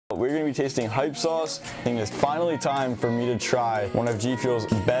we're going to be tasting Hype Sauce. I think it's finally time for me to try one of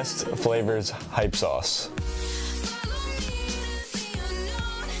Gfuel's best flavors, Hype Sauce.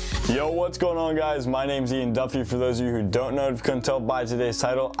 Yo, what's going on, guys? My name's Duffy. For those of you who don't know, if you couldn't tell by today's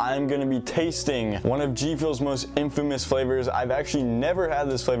title, I'm going to be tasting one of Gfuel's most infamous flavors. I've actually never had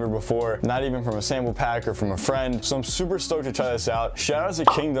this flavor before, not even from a sample pack or from a friend, so I'm super stoked to try this out. Shout out to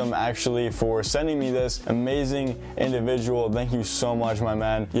Kingdom, actually, for sending me this amazing individual. Thank you so much, my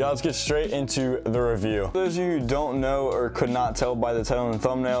man. Yeah, let's get straight into the review. For those of you who don't know or could not tell by the title and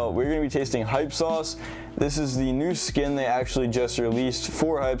thumbnail, we're going to be tasting Hype Sauce. This is the new skin they actually just released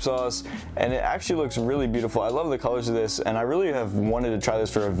for Hype Sauce, and it actually looks really beautiful. I love the colors of this, and I really have wanted to try this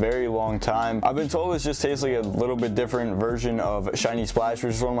for a very long time. I've been told this just tastes like a little bit different version of Shiny Splash,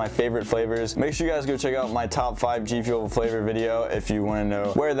 which is one of my favorite flavors. Make sure you guys go check out my top 5 Gfuel flavor video if you want to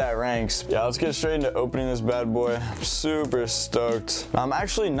know where that ranks. Yeah, let's get straight into opening this bad boy. I'm super stoked. I'm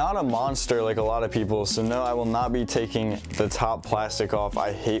actually not a monster like a lot of people, so no, I will not be taking the top plastic off.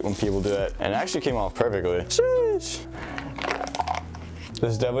 I hate when people do that, and it actually came off perfectly. Sheesh.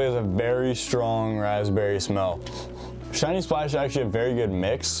 This definitely has a very strong raspberry smell. Shiny Splash is actually a very good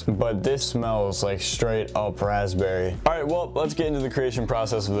mix, but this smells like straight up raspberry. All right, well, let's get into the creation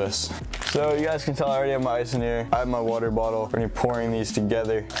process of this. So you guys can tell I already have my ice in here. I have my water bottle. We're gonna be pouring these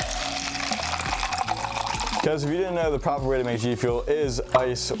together. Because if you didn't know, the proper way to make Gfuel is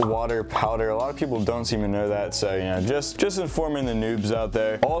ice, water, powder. A lot of people don't seem to know that, so you know, just informing the noobs out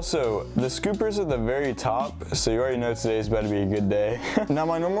there. Also, the scooper's at the very top, so you already know today's about to be a good day. Now,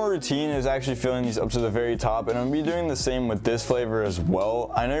 my normal routine is actually filling these up to the very top, and I'm gonna be doing the same with this flavor as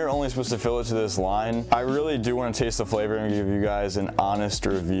well. I know you're only supposed to fill it to this line. I really do want to taste the flavor and give you guys an honest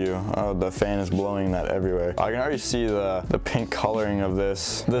review. Oh, the fan is blowing that everywhere. I can already see the pink coloring of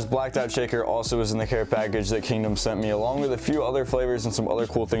this. This blacked out shaker also is in the care package that Kingdom sent me, along with a few other flavors and some other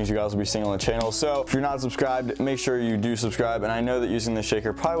cool things you guys will be seeing on the channel. So if you're not subscribed, make sure you do subscribe. And I know that using this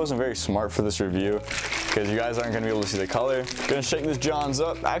shaker probably wasn't very smart for this review because you guys aren't going to be able to see the color. Gonna shake this Johns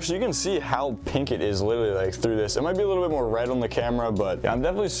up. Actually, you can see how pink it is literally like through this. It might be a little bit more red on the camera, but yeah, I'm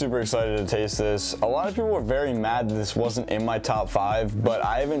definitely super excited to taste this. A lot of people were very mad that this wasn't in my top 5, but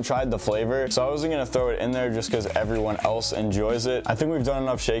I haven't tried the flavor, so I wasn't going to throw it in there just because everyone else enjoys it. I think we've done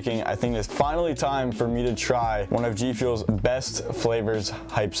enough shaking. I think it's finally time for me to try one of Gfuel's best flavors,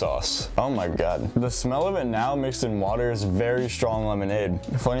 Hype Sauce. Oh my god. The smell of it now mixed in water is very strong lemonade.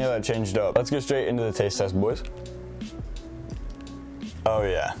 Funny how that changed up. Let's get straight into the taste test, boys. Oh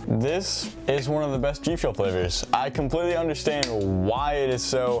yeah, this is one of the best Gfuel flavors. I completely understand why it is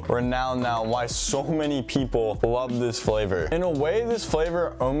so renowned now, why so many people love this flavor. In a way, this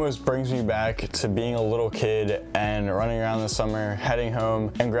flavor almost brings me back to being a little kid and running around in the summer, heading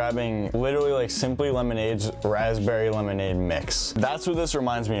home and grabbing literally like Simply Lemonade's raspberry lemonade mix. That's what this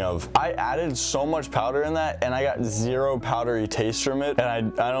reminds me of. I added so much powder in that and I got zero powdery taste from it.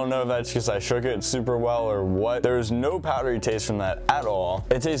 And I don't know if that's because I shook it super well or what. There's no powdery taste from that at all.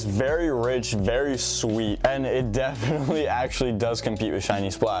 It tastes very rich, very sweet, and it definitely actually does compete with Shiny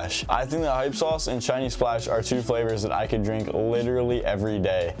Splash. I think that Hype Sauce and Shiny Splash are two flavors that I could drink literally every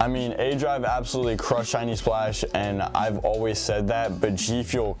day. I mean, A-Drive absolutely crushed Shiny Splash, and I've always said that, but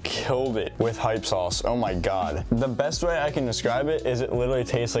Gfuel killed it with Hype Sauce. Oh my god. The best way I can describe it is it literally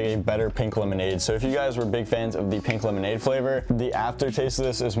tastes like a better pink lemonade. So if you guys were big fans of the pink lemonade flavor, the aftertaste of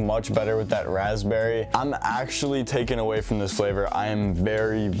this is much better with that raspberry. I'm actually taken away from this flavor. I am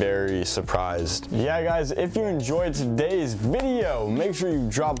very, very surprised. Yeah, guys, if you enjoyed today's video, make sure you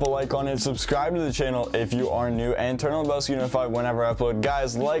drop a like on it, subscribe to the channel if you are new, and turn on the bell so you get notified whenever I upload.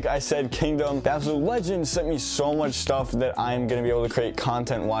 Guys, like I said, Kingdom, the absolute legend, sent me so much stuff that I'm gonna be able to create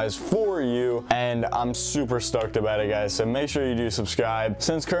content-wise for you, and I'm super stoked about it, guys. So make sure you do subscribe.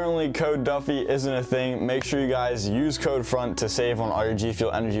 Since currently code Duffy isn't a thing, make sure you guys use code FRONT to save on all your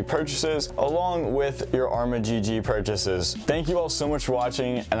Gfuel energy purchases, along with your Arma GG purchases. Thank you all so much for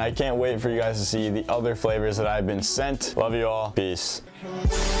watching, and I can't wait for you guys to see the other flavors that I've been sent. Love you all. Peace.